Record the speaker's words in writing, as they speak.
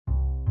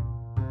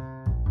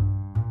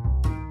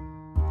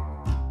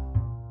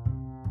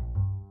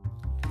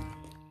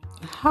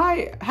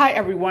Hi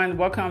everyone.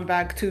 Welcome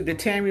back to the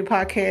Tammy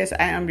podcast.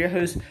 I am your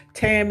host,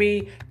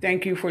 Tammy.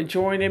 Thank you for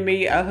joining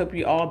me. I hope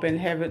you all been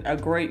having a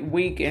great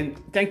week, and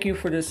thank you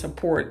for the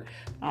support.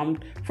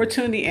 For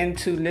tuning in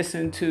to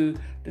listen to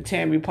the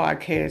Tammy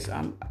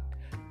podcast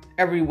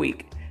every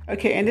week.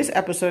 Okay, in this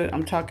episode,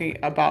 I'm talking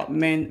about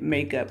men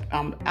makeup.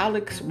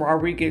 Alex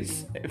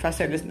Rodriguez, if I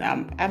said this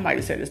name, I might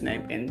have said his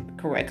name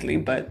incorrectly,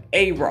 but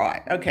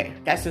A-Rod. Okay,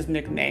 that's his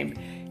nickname.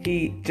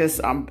 He just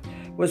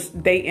was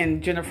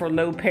dating Jennifer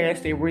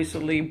Lopez. They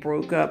recently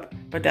broke up,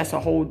 but that's a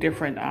whole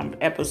different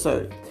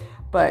episode.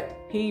 But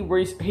he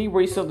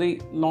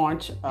recently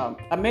launched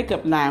a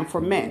makeup line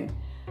for men,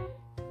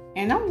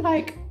 and I'm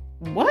like,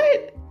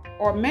 what?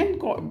 Are men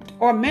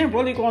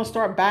really going to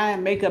start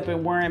buying makeup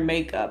and wearing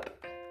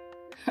makeup?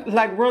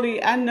 Like,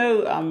 really? I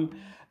know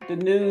the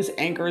news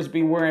anchors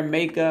be wearing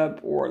makeup,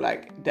 or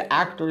like the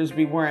actors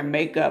be wearing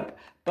makeup,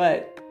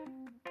 but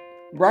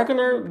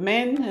regular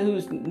men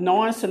who's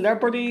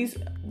non-celebrities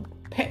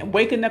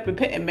waking up and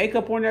putting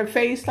makeup on their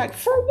face, like,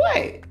 for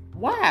what?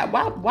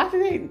 Why do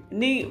they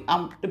need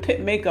to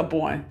put makeup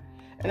on?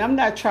 And I'm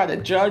not trying to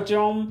judge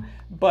them,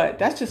 but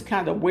that's just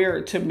kind of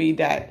weird to me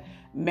that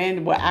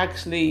men will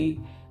actually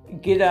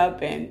get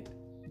up and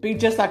be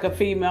just like a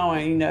female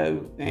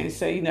and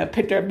say,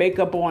 put their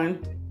makeup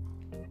on.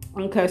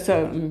 Okay,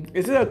 so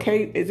is it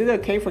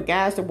okay for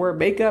guys to wear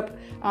makeup?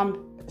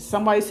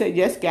 Somebody said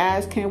yes,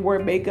 guys can wear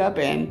makeup,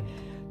 and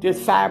there's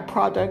 5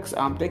 products.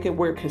 They can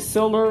wear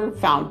concealer,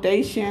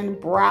 foundation,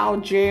 brow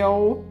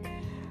gel.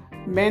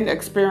 Men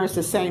experience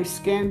the same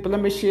skin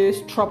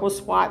blemishes, trouble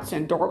spots,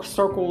 and dark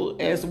circles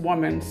as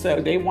women.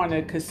 So they want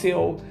to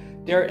conceal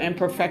their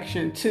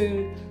imperfection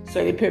too.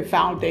 So they put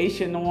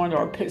foundation on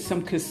or put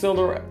some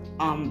concealer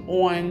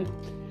on.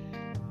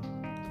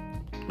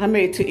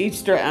 To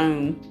each their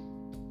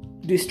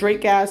own. Do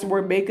straight guys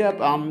wear makeup?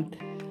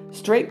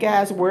 Straight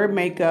guys wear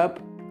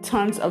makeup.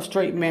 Tons of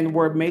straight men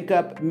wear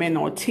makeup. Men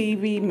on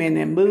TV, men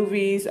in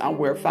movies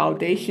wear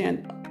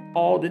foundation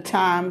all the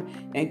time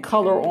and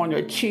color on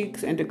their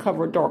cheeks and to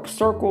cover dark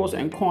circles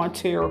and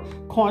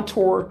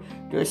contour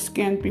their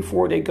skin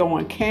before they go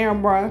on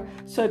camera.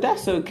 So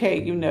that's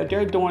okay.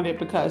 They're doing it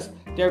because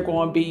they're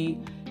going to be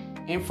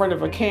in front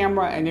of a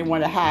camera and they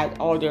want to hide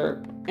all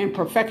their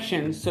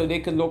imperfections so they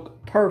can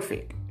look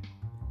perfect.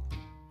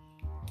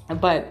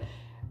 But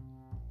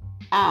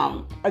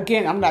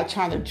again, I'm not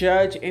trying to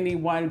judge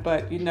anyone,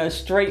 but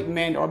straight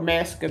men or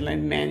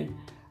masculine men,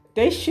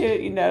 they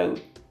should,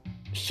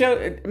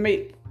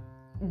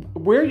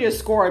 wear your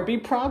scar, be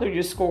proud of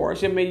your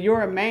scars.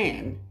 You're a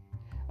man.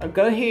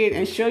 Go ahead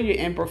and show your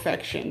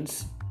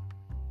imperfections.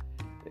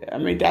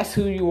 That's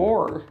who you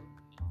are.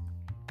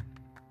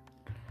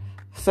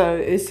 So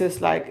it's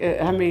just like,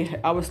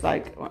 I was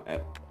like,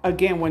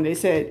 again, when they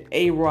said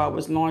A-Rod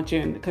was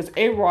launching, because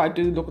A-Rod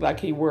do look like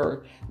he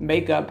wear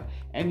makeup,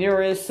 and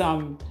there is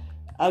some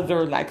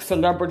other like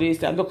celebrities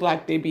that look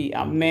like they be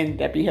men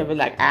that be having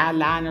like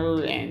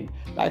eyeliner and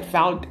like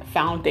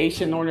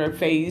foundation on their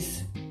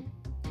face.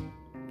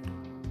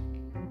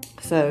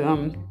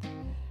 So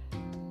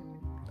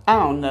I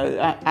don't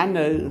know. I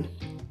know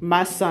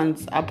my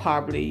sons, I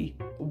probably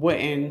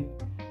wouldn't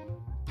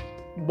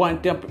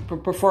want them,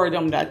 prefer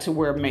them not to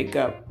wear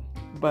makeup.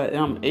 But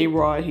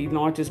A-Rod, he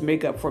launches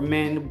makeup for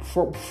men,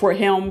 for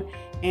him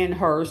and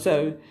her.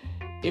 So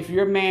if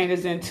your man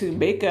is into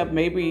makeup,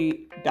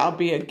 maybe that'll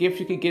be a gift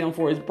you could get him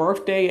for his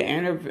birthday,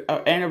 an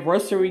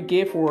anniversary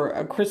gift, or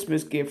a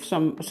Christmas gift,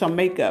 some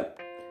makeup.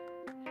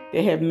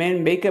 They have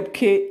men makeup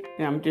kit.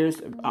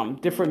 There's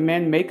different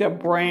men makeup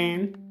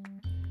brand.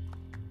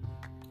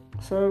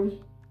 So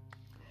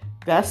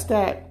that's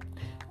that.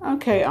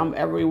 Okay,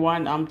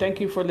 everyone.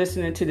 Thank you for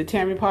listening to the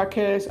Tammy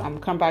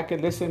podcast. Come back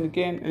and listen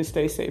again and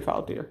stay safe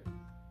out there.